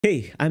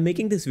Hey, I'm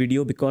making this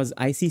video because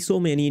I see so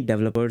many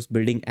developers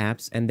building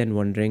apps and then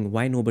wondering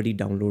why nobody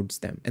downloads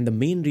them. And the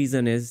main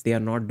reason is they are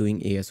not doing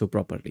ASO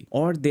properly,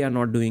 or they are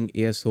not doing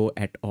ASO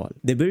at all.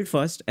 They build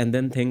first and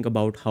then think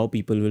about how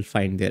people will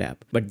find their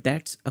app. But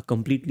that's a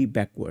completely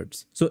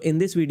backwards. So in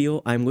this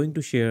video, I'm going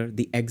to share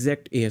the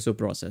exact ASO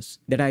process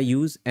that I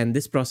use, and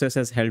this process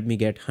has helped me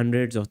get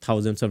hundreds of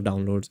thousands of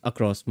downloads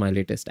across my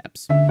latest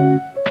apps.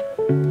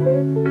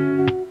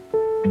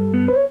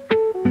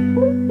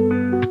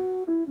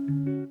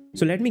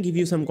 So let me give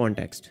you some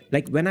context.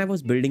 Like when I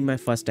was building my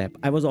first app,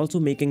 I was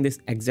also making this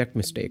exact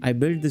mistake. I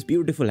built this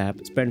beautiful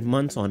app, spent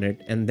months on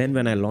it, and then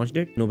when I launched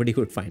it, nobody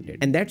could find it.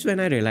 And that's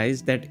when I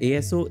realized that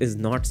ASO is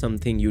not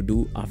something you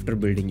do after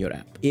building your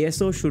app.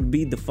 ASO should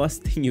be the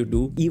first thing you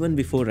do even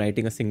before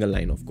writing a single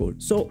line of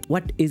code. So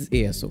what is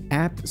ASO?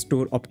 App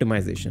Store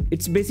Optimization.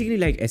 It's basically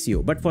like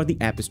SEO, but for the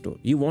App Store.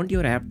 You want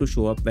your app to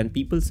show up when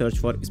people search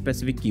for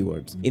specific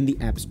keywords in the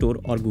App Store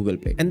or Google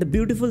Play. And the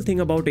beautiful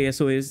thing about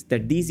ASO is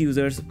that these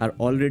users are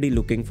already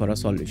looking for a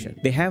solution.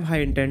 They have high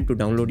intent to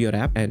download your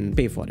app and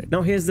pay for it.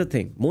 Now here's the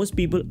thing. Most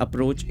people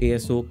approach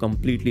ASO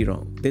completely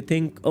wrong. They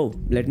think, oh,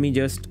 let me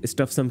just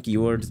stuff some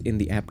keywords in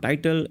the app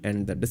title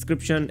and the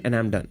description and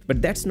I'm done.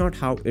 But that's not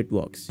how it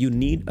works. You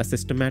need a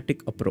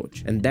systematic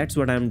approach, and that's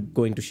what I'm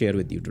going to share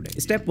with you today.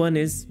 Step 1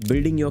 is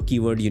building your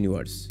keyword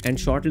universe and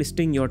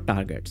shortlisting your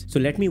targets.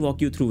 So let me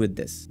walk you through with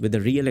this with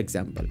a real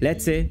example.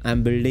 Let's say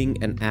I'm building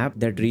an app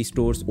that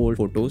restores old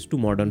photos to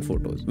modern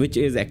photos, which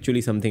is actually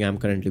something I'm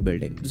currently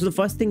building. So the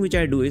first thing which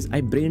I do is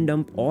I brain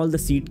dump all the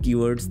seed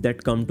keywords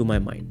that come to my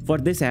mind. For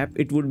this app,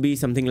 it would be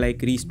something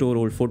like restore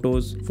old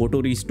photos,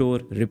 photo restore,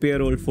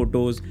 repair old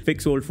photos,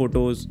 fix old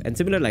photos, and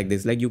similar like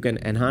this. Like you can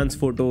enhance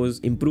photos,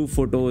 improve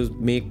photos,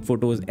 make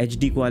photos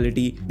HD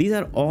quality. These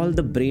are all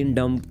the brain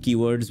dump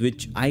keywords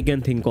which I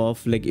can think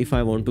of, like if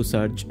I want to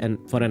search and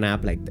for an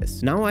app like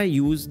this. Now I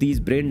use these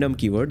brain dump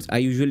keywords. I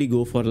usually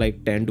go for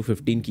like 10 to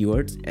 15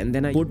 keywords and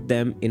then I put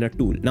them in a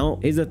tool. Now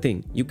here's the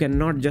thing. You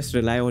cannot just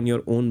rely on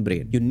your own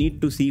brain. You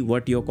need to see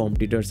what your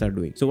competitors are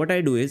doing. So what I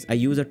do is I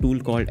use a tool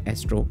called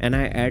Astro and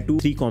I add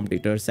 2-3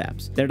 competitors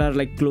apps that are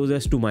like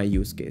closest to my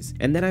use case,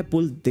 and then I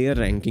pull their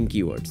ranking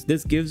keywords.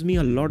 This gives me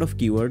a lot of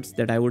keywords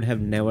that I would have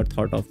never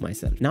thought of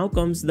myself. Now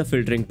comes the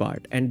filtering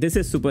part, and this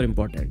is super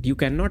important. You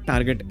cannot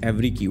target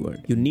every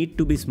keyword. You need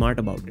to be smart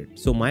about it.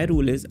 So my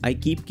rule is I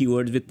keep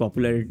keywords with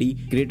popularity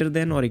greater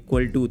than or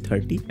equal to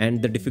 30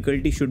 and the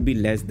difficulty should be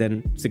less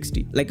than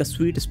 60. Like a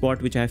sweet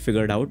spot which I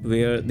figured out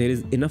where there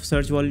is enough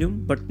search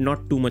volume but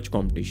not too much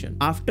competition.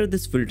 After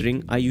this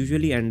filtering, I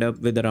usually end up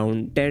with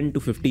around 10 to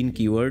 15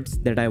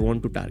 keywords that I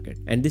want to target.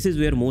 And this is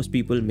where most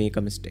people make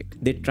a mistake.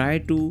 They try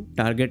to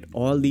target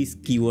all these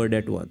keywords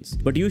at once.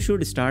 But you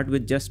should start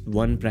with just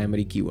one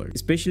primary keyword,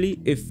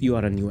 especially if you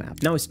are a new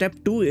app. Now step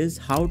 2 is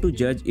how to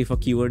judge if a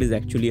keyword is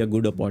actually a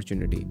good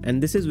opportunity.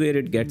 And this is where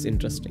it gets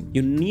interesting.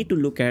 You need to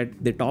look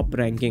at the top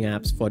ranking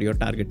apps for your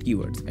target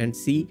keywords and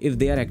see if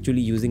they are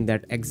actually using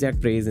that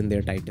exact phrase in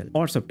their title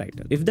or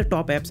subtitle. If the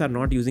top apps are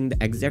not using the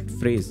exact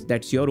phrase,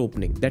 that's your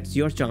opening. That's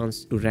your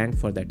chance to rank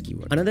for that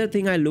keyword. Another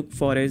thing I look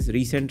for is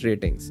recent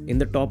ratings in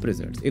the top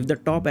results. If the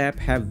top app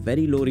have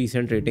very low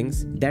recent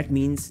ratings, that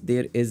means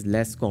there is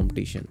less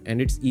competition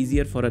and it's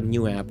easier for a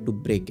new app to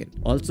break in.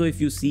 Also,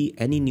 if you see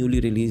any newly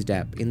released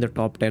app in the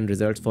top 10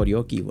 results for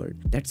your keyword,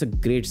 that's a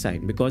great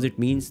sign because it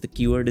means the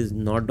keyword is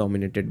not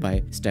dominated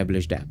by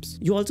established apps.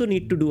 You also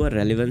need to do a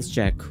relevance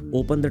check.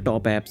 Open the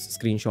top apps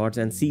screenshots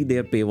and see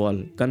their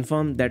paywall.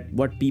 Confirm that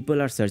what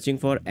people are searching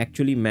for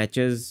actually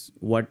matches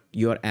what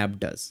your app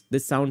does.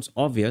 This sounds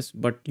obvious,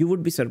 but you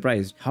would be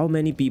surprised how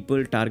many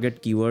people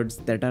target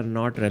keywords that are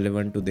not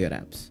relevant to their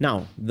apps.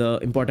 Now, the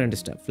important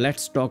stuff.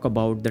 Let's talk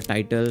about the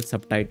title,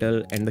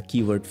 subtitle, and the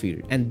keyword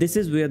field. And this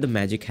is where the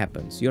magic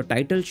happens. Your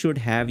title should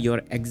have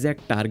your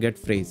exact target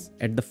phrase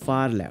at the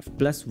far left,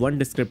 plus one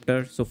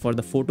descriptor. So for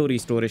the photo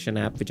restoration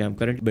app, which I'm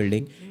currently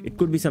building, it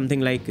could be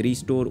something like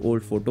restore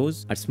old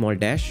photos, a small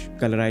dash,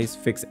 colorize,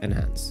 fix,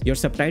 enhance. Your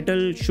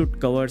subtitle should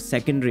cover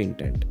secondary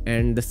intent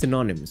and the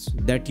synonyms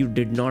that you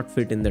did not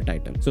fit in the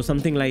title. So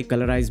something like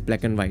colorize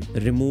black and white,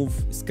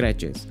 remove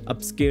scratches,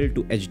 upscale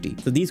to HD.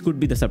 So these could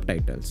be the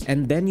subtitles.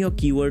 And then your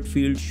keyword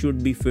field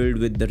should be filled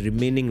with the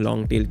remaining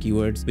long tail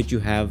keywords, which you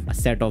have a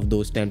set of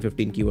those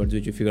 10-15 keywords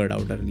which you figured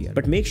out earlier.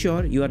 But make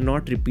sure you are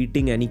not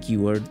repeating any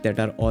keywords that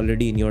are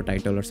already in your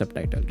title or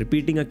subtitle.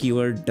 Repeating a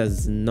keyword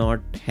does not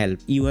help.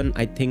 Even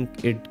I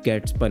think it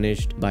gets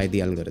punished by the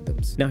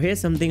algorithms. Now here's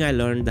something I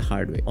learned the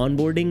hard way.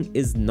 Onboarding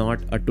is not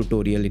a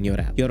tutorial in your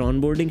app. Your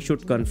onboarding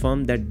should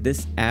confirm that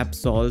this app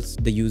solves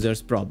the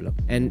user's problem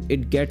and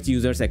it gets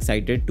users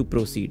excited to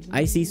proceed.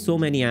 I see so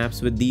many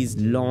apps with these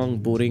long,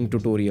 boring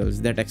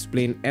tutorials that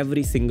explain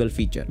every single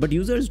feature, but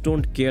users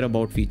don't care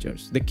about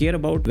features. They care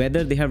about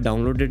whether they have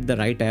downloaded the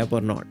right app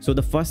or not. So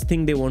the first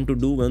thing they want to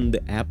do when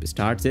the app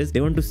starts is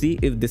they want to see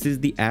if this is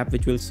the app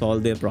which will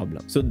solve their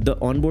problem. So the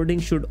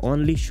onboarding should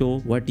only show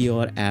what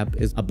your app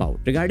is about.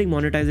 Regarding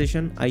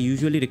monetization, I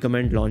usually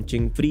recommend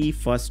launching free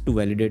first to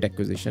validate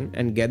acquisition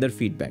and gather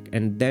feedback,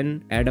 and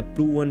then add a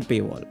proven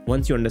paywall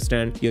once you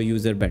understand your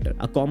user better.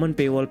 A common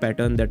paywall pattern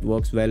pattern that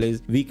works well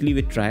is weekly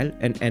with trial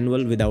and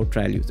annual without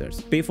trial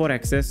users. Pay for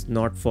access,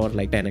 not for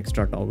like 10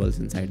 extra toggles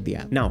inside the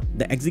app. Now,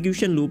 the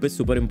execution loop is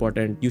super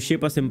important. You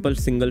ship a simple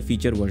single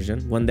feature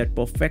version, one that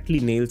perfectly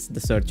nails the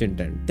search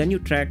intent. Then you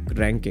track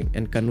ranking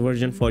and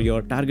conversion for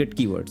your target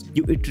keywords.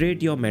 You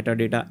iterate your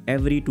metadata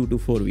every 2 to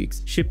 4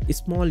 weeks. Ship a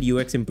small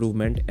UX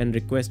improvement and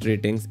request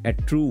ratings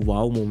at true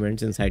wow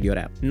moments inside your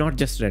app, not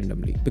just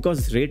randomly,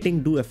 because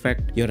rating do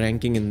affect your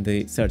ranking in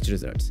the search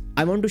results.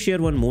 I want to share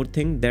one more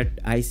thing that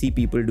I see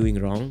people doing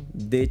wrong.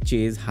 They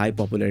chase high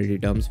popularity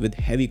terms with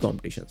heavy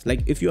competitions.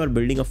 Like if you are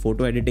building a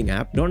photo editing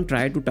app, don't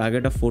try to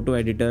target a photo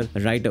editor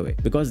right away,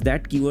 because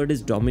that keyword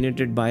is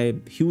dominated by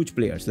huge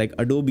players like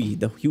Adobe.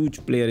 The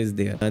huge player is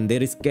there, and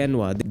there is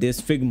Canva,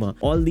 there's Figma.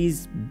 All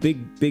these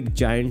big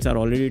giants are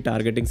already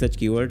targeting such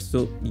keywords,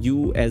 so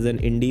you as an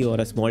indie or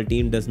a small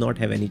team does not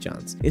have any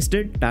chance.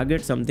 Instead,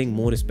 target something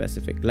more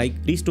specific like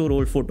restore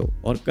old photo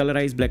or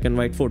colorize black and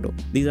white photo.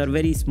 These are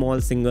very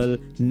small single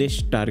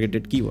niche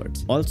targeted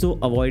keywords. Also,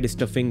 avoid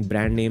stuffing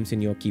brand names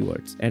in your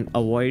keywords and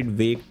avoid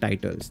vague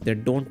titles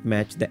that don't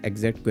match the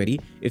exact query.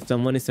 If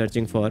someone is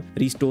searching for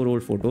restore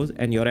old photos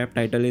and your app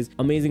title is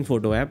amazing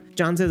photo app,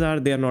 chances are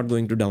they are not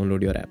going to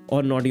download your app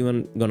or not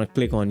even gonna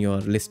click on your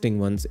listing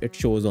once it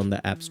shows on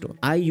the app store.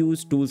 I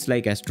use tools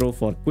like Astro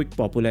for quick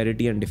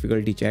popularity and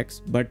difficulty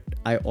checks, but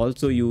I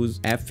also use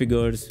App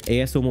Figures,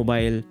 ASO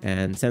Mobile,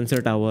 and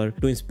Sensor Tower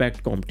to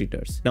inspect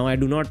competitors. Now, I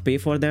do not pay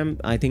for them.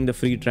 I think the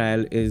free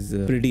trial is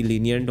pretty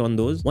lenient on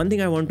those. One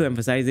thing I want to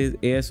emphasize is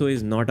ASO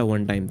is not a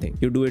one-time thing.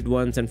 You do it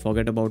once and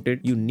forget about it.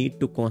 You need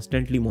to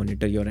constantly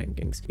monitor your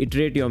rankings,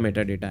 iterate your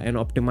metadata, and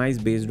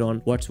optimize based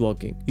on what's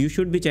working. You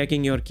should be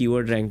checking your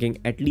keyword ranking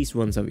at least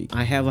once a week.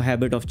 I have a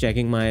habit of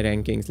checking my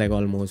rankings like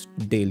almost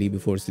daily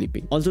before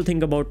sleeping. Also,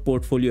 think about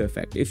portfolio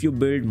effect. If you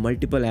build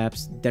multiple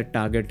apps that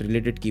target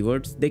related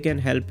keywords, they can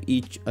help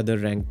each other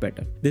rank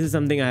better. This is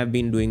something I have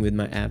been doing with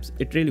my apps.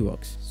 It really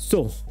works.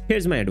 So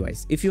here's my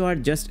advice. If you are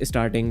just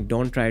starting,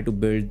 don't try to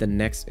build the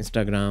next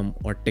Instagram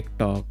or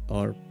TikTok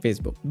or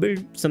Facebook.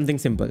 Build something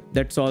simple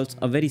that solves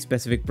a very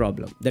specific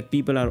problem that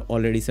people are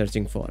already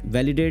searching for.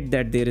 Validate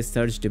that there is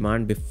search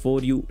demand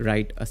before you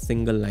write a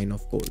single line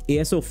of code.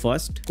 ASO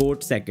first,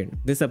 code second.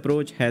 This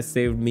approach has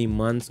saved me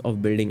months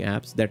of building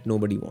apps that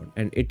nobody wants,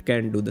 and it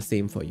can do the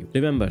same for you.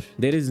 Remember,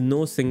 there is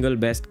no single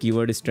best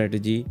keyword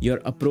strategy. Your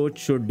approach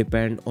should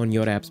depend on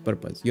your app's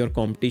purpose, your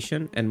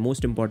competition, and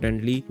most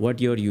importantly, what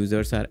your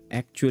users are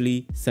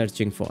actually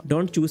searching for.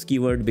 Don't choose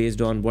keyword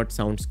based on what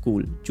sounds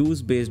cool.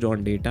 Choose based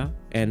on data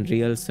and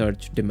real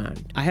search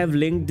demand. I have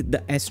linked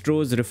the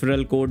Astro's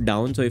referral code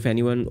down, so if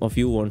anyone of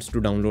you wants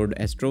to download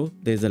Astro,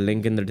 there's a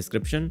link in the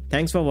description.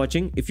 Thanks for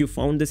watching. If you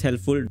found this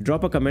helpful,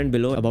 drop a comment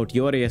below about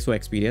your ASO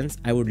experience.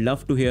 I would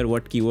love to hear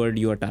what keyword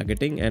you are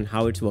targeting and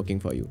how it's working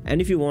for you. And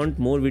if you want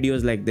more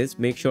videos like this,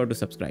 make sure to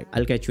subscribe.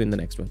 I'll catch you in the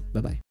next one.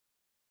 Bye bye.